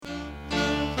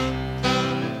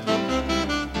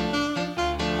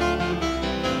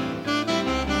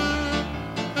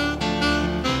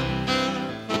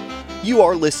You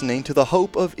are listening to the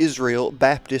Hope of Israel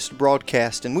Baptist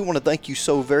broadcast, and we want to thank you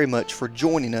so very much for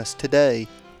joining us today.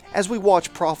 As we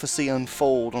watch prophecy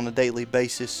unfold on a daily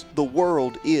basis, the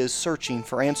world is searching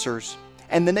for answers,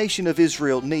 and the nation of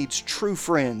Israel needs true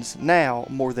friends now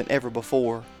more than ever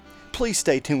before. Please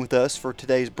stay tuned with us for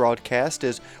today's broadcast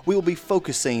as we will be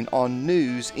focusing on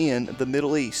news in the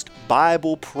Middle East,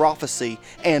 Bible prophecy,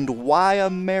 and why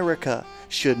America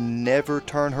should never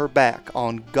turn her back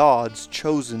on God's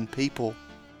chosen people.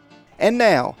 And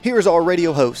now, here is our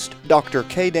radio host, Dr.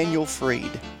 K. Daniel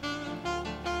Freed.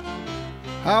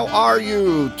 How are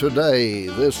you today,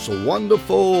 this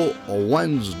wonderful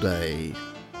Wednesday?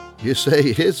 You say,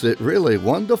 is it really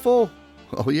wonderful?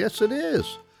 Oh, yes, it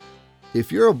is. If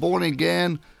you're a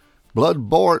born-again,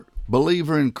 blood-bought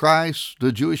believer in Christ,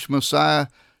 the Jewish Messiah,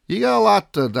 you got a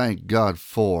lot to thank God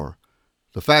for.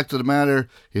 The fact of the matter,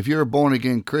 if you're a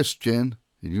born-again Christian,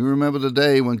 and you remember the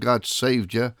day when God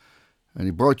saved you, and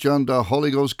He brought you under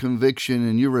Holy Ghost conviction,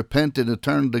 and you repented and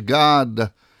turned to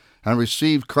God and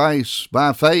received Christ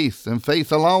by faith and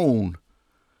faith alone,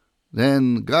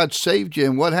 then God saved you.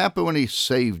 And what happened when He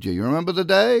saved you? You remember the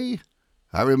day?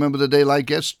 I remember the day like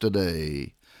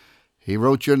yesterday. He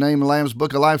wrote your name in the Lamb's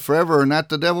Book of Life forever, and not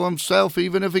the devil himself,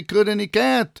 even if he could, and he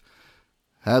can't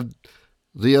have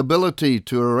the ability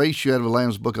to erase you out of the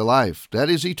Lamb's Book of Life. That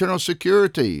is eternal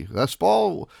security. That's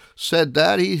Paul said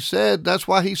that. He said that's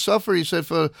why he suffered. He said,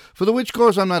 for the which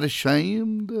cause I'm not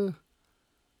ashamed.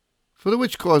 For the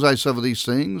which cause I suffer these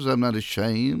things, I'm not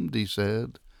ashamed, he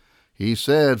said. He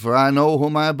said, for I know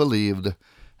whom I believed,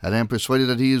 and am persuaded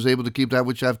that he is able to keep that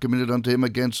which I have committed unto him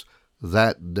against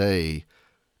that day.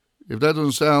 If that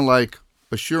doesn't sound like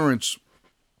assurance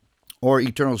or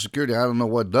eternal security, I don't know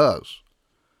what does.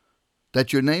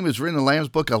 That your name is written in the Lamb's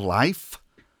Book of Life?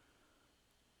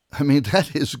 I mean,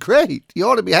 that is great. You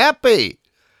ought to be happy.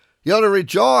 You ought to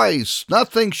rejoice.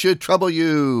 Nothing should trouble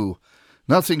you.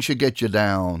 Nothing should get you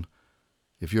down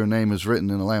if your name is written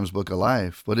in the Lamb's Book of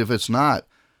Life. But if it's not,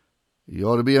 you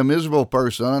ought to be a miserable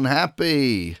person,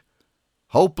 unhappy,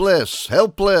 hopeless,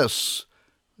 helpless.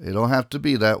 You don't have to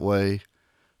be that way.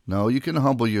 No, you can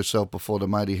humble yourself before the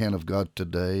mighty hand of God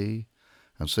today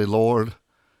and say, Lord,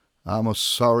 I'm a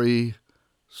sorry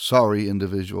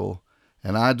individual,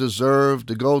 and I deserve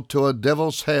to go to a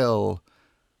devil's hell.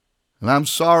 And I'm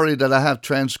sorry that I have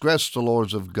transgressed the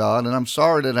laws of God, and I'm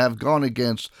sorry that I have gone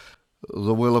against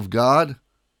the will of God.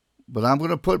 But I'm going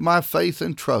to put my faith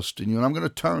and trust in you, and I'm going to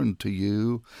turn to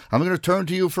you. I'm going to turn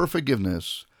to you for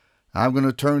forgiveness. I'm going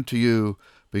to turn to you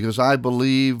because I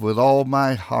believe with all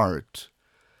my heart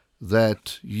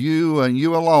that you and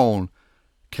you alone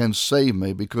can save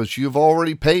me, because you've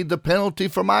already paid the penalty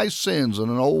for my sins. On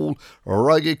an old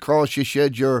rugged cross you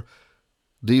shed your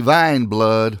divine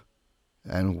blood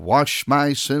and washed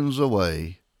my sins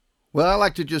away. Well, I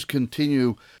like to just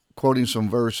continue quoting some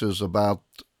verses about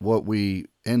what we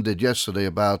ended yesterday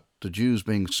about the Jews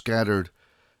being scattered,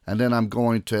 and then I'm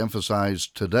going to emphasize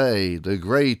today the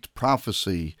great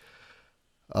prophecy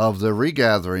of the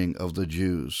regathering of the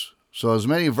Jews. So as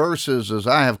many verses as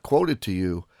I have quoted to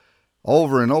you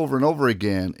over and over and over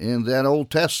again in that Old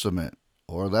Testament,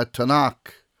 or that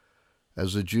Tanakh,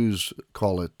 as the Jews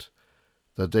call it,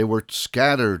 that they were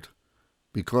scattered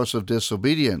because of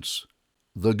disobedience.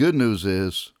 The good news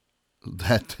is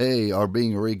that they are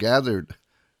being regathered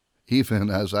even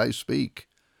as I speak,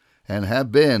 and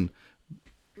have been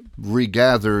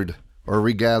regathered or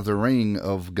regathering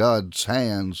of God's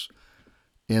hands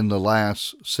in the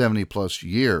last 70 plus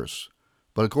years.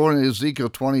 But according to Ezekiel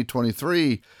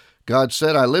 20:23, God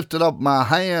said, I lifted up my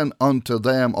hand unto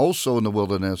them also in the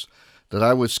wilderness, that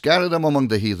I would scatter them among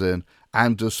the heathen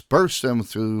and disperse them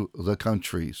through the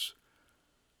countries.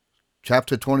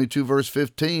 Chapter 22, verse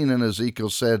 15, and Ezekiel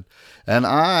said, and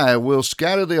I will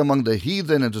scatter thee among the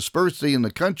heathen and disperse thee in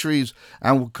the countries,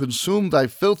 and will consume thy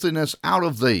filthiness out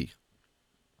of thee.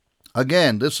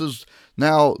 Again, this is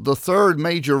now the third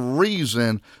major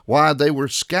reason why they were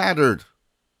scattered.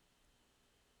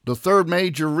 The third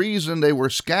major reason they were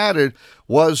scattered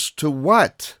was to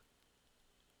what?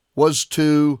 Was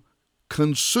to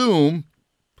consume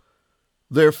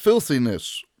their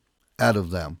filthiness out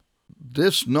of them.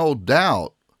 This, no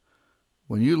doubt,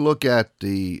 when you look at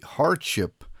the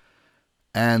hardship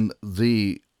and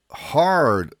the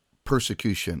hard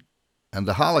persecution and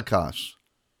the Holocaust,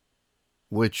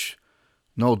 which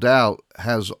no doubt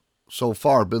has so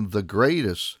far been the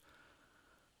greatest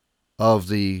of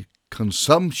the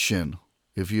consumption,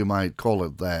 if you might call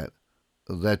it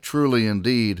that truly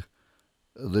indeed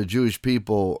the Jewish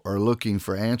people are looking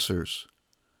for answers.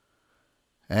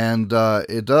 And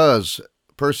it does.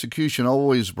 Persecution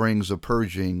always brings a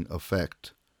purging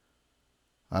effect.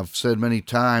 I've said many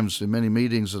times in many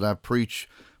meetings that I preach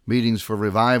meetings for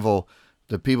revival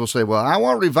that people say, well, I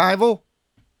want revival.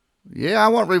 Yeah, I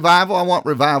want revival. I want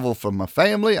revival from my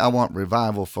family. I want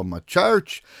revival from my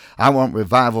church. I want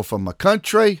revival from my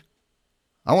country.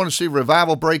 I want to see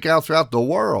revival break out throughout the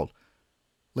world.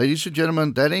 Ladies and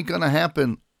gentlemen, that ain't going to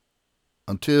happen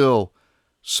until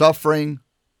suffering,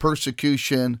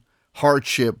 persecution,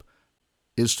 hardship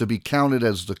is to be counted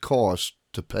as the cost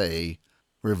to pay.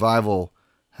 Revival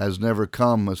has never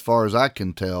come, as far as I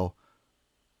can tell,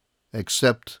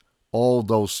 except all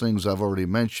those things I've already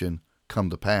mentioned come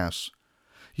to pass.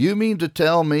 You mean to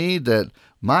tell me that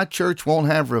my church won't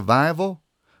have revival?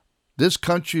 This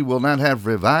country will not have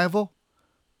revival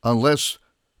unless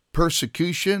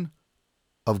persecution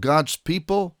of God's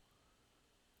people,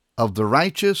 of the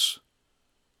righteous,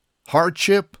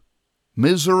 hardship,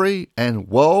 misery, and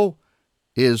woe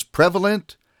is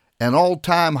prevalent, an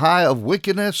all-time high of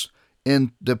wickedness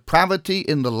and depravity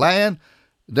in the land,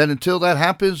 then until that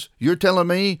happens, you're telling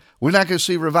me we're not going to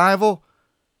see revival?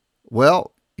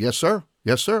 Well, yes, sir.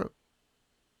 Yes, sir.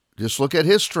 Just look at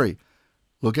history.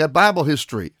 Look at Bible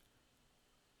history.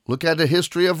 Look at the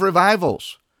history of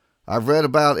revivals. I've read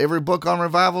about every book on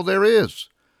revival there is,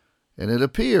 and it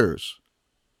appears,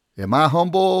 in my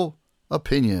humble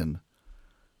opinion,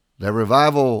 that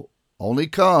revival only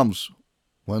comes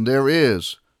when there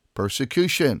is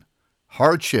persecution,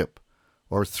 hardship,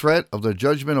 or threat of the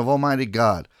judgment of Almighty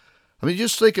God. I mean,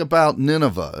 just think about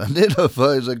Nineveh.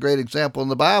 Nineveh is a great example in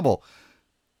the Bible.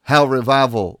 How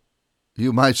revival,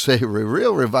 you might say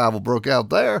real revival, broke out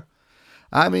there.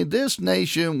 I mean, this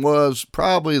nation was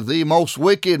probably the most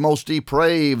wicked, most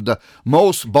depraved,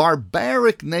 most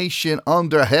barbaric nation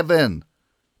under heaven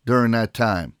during that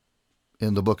time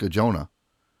in the book of Jonah.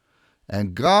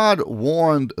 And God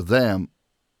warned them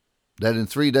that in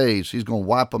 3 days he's going to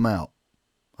wipe them out.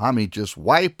 I mean, just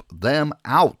wipe them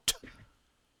out.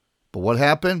 But what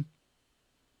happened?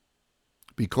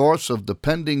 Because of the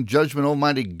pending judgment of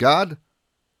Almighty God,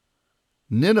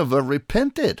 Nineveh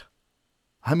repented.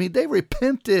 I mean, they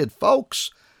repented,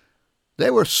 folks. They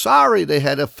were sorry they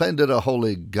had offended a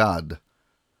holy God.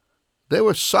 They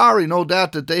were sorry, no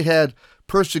doubt, that they had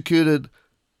persecuted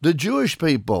the Jewish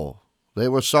people. They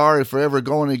were sorry for ever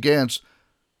going against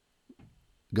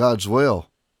God's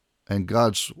will and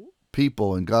God's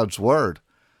people and God's word.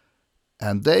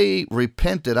 And they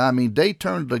repented. I mean, they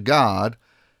turned to God,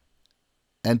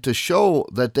 and to show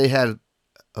that they had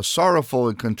a sorrowful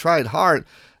and contrite heart,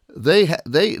 they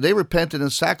repented in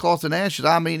sackcloth and ashes.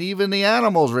 I mean, even the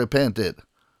animals repented.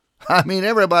 I mean,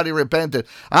 everybody repented.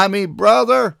 I mean,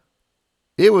 brother,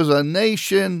 it was a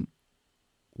nation-wide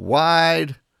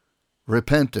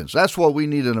repentance. That's what we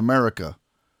need in America.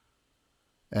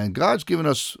 And God's given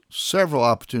us several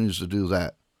opportunities to do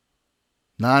that.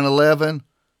 9/11,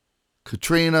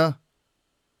 Katrina.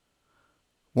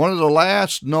 One of the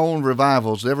last known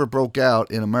revivals that ever broke out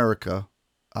in America,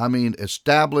 I mean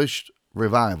established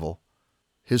revival,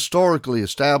 historically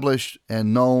established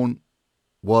and known,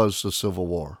 was the Civil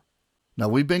War. Now,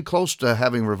 we've been close to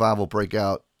having revival break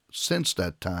out since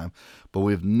that time, but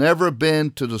we've never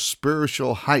been to the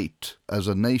spiritual height as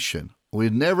a nation.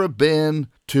 We've never been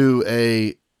to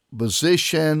a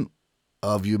position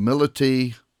of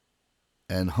humility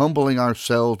and humbling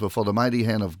ourselves before the mighty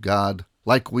hand of God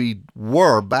like we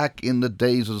were back in the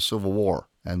days of the Civil War.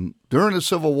 And during the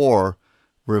Civil War,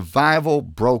 revival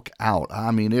broke out.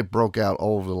 I mean, it broke out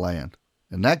all over the land.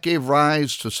 And that gave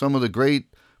rise to some of the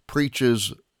great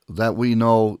preachers that we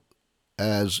know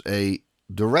as a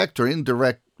direct or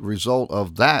indirect result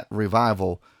of that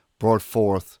revival brought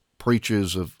forth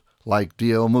preachers of like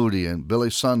D.L. Moody and Billy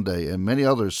Sunday and many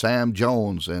others, Sam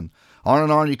Jones, and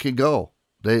on you can go.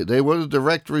 They were the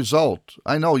direct result.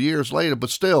 I know years later, but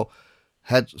still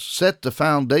had set the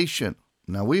foundation.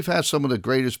 Now, we've had some of the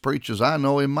greatest preachers I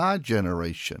know in my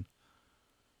generation.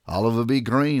 Oliver B.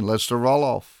 Green, Lester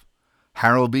Roloff,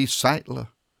 Harold B. Sightler.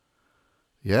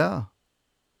 Yeah.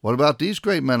 What about these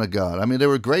great men of God? I mean, they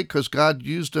were great because God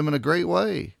used them in a great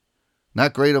way.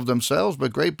 Not great of themselves,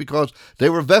 but great because they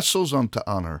were vessels unto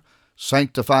honor,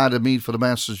 sanctified and meet for the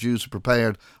master's use and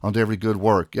prepared unto every good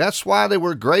work. That's why they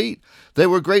were great. They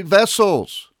were great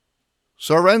vessels,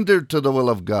 surrendered to the will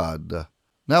of God.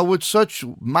 Now, with such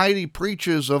mighty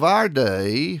preachers of our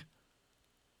day,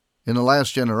 in the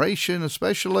last generation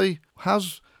especially,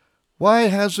 why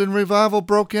hasn't revival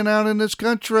broken out in this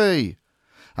country?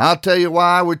 I'll tell you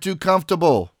why. We're too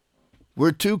comfortable.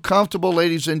 We're too comfortable,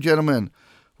 ladies and gentlemen.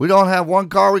 We don't have one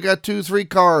car, we got 2, 3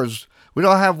 cars. We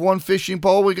don't have one fishing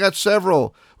pole, we got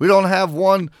several. We don't have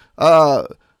one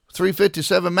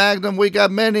 357 Magnum, we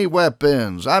got many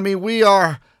weapons. I mean, we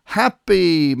are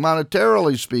happy,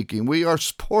 monetarily speaking. We are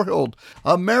spoiled.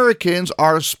 Americans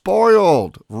are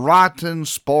spoiled, rotten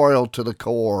spoiled to the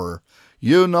core.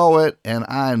 You know it, and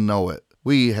I know it.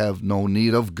 We have no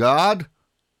need of God.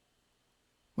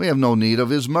 We have no need of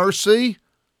His mercy.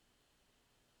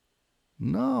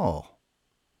 No.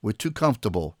 We're too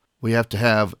comfortable. We have to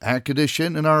have air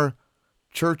conditioning in our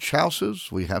church houses.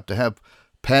 We have to have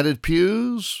padded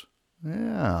pews.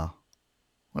 Yeah.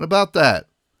 What about that?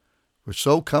 We're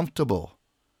so comfortable.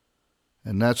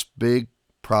 And that's a big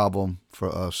problem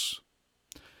for us.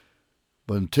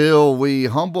 But until we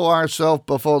humble ourselves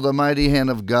before the mighty hand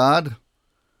of God,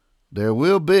 there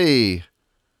will be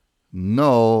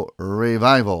no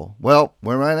revival. Well,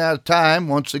 we're right out of time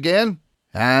once again,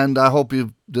 and I hope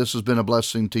this has been a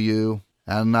blessing to you.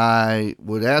 And I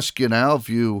would ask you now, if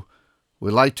you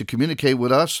would like to communicate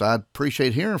with us, I'd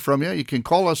appreciate hearing from you. You can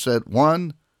call us at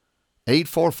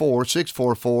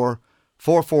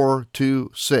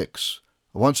 1-844-644-4426.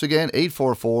 Once again,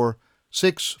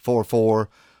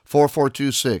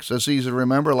 844-644-4426. That's easy to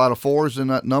remember. A lot of fours in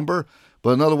that number.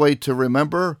 But another way to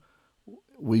remember,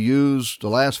 we use the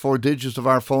last four digits of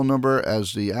our phone number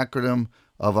as the acronym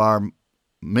of our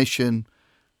mission.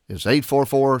 It's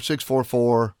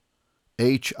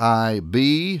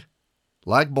 844-644-HIB,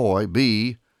 like boy,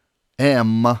 B,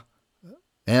 M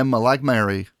like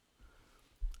Mary.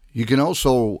 You can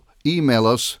also email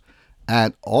us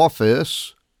at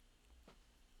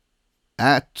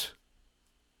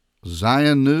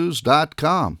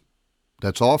office@zionnews.com.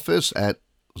 That's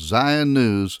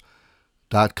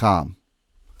office@zionnews.com.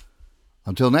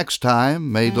 Until next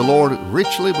time, may the Lord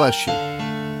richly bless you.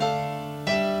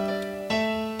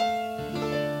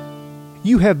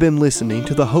 You have been listening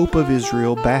to the Hope of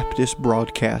Israel Baptist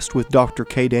broadcast with Dr.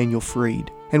 K. Daniel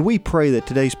Fried, and we pray that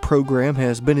today's program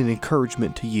has been an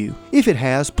encouragement to you. If it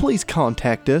has, please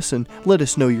contact us and let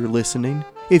us know you're listening.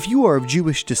 If you are of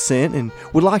Jewish descent and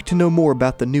would like to know more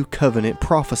about the new covenant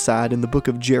prophesied in the book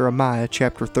of Jeremiah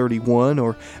chapter 31,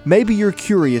 or maybe you're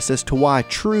curious as to why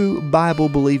true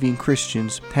Bible-believing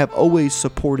Christians have always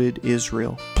supported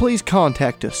Israel, please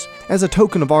contact us. As a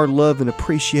token of our love and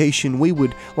appreciation, we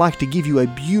would like to give you a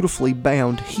beautifully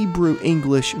bound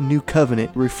Hebrew-English New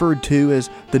Covenant referred to as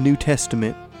the New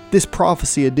Testament. This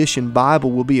Prophecy Edition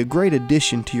Bible will be a great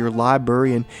addition to your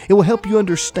library, and it will help you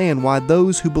understand why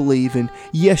those who believe in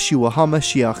Yeshua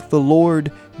HaMashiach, the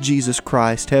Lord Jesus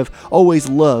Christ, have always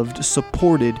loved,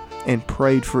 supported, and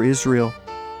prayed for Israel.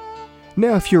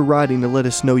 Now, if you're writing to let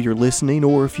us know you're listening,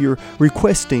 or if you're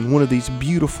requesting one of these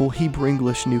beautiful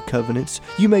Hebrew-English New Covenants,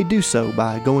 you may do so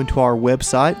by going to our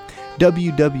website,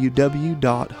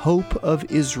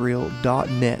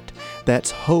 www.hopeofisrael.net.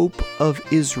 That's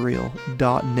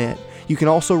hopeofisrael.net. You can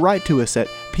also write to us at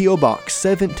P.O. Box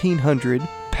 1700,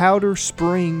 Powder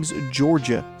Springs,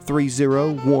 Georgia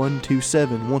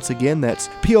 30127. Once again, that's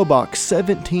P.O. Box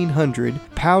 1700,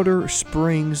 Powder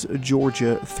Springs,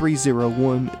 Georgia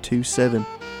 30127.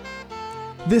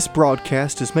 This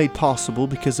broadcast is made possible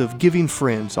because of giving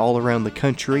friends all around the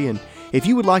country, and if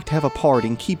you would like to have a part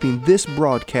in keeping this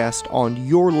broadcast on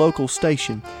your local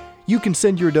station, you can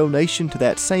send your donation to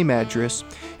that same address,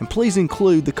 and please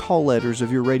include the call letters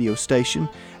of your radio station.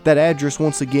 That address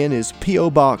once again is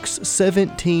P.O. Box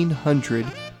 1700,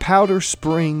 Powder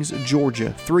Springs,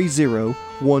 Georgia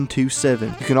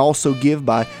 30127. You can also give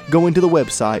by going to the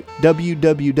website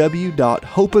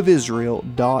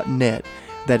www.hopeofisrael.net.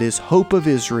 That is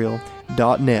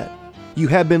hopeofisrael.net. You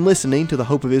have been listening to the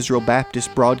Hope of Israel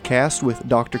Baptist broadcast with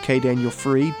Dr. K. Daniel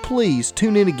Fried. Please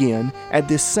tune in again at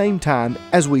this same time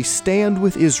as we stand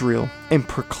with Israel and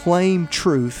proclaim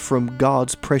truth from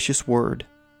God's precious Word.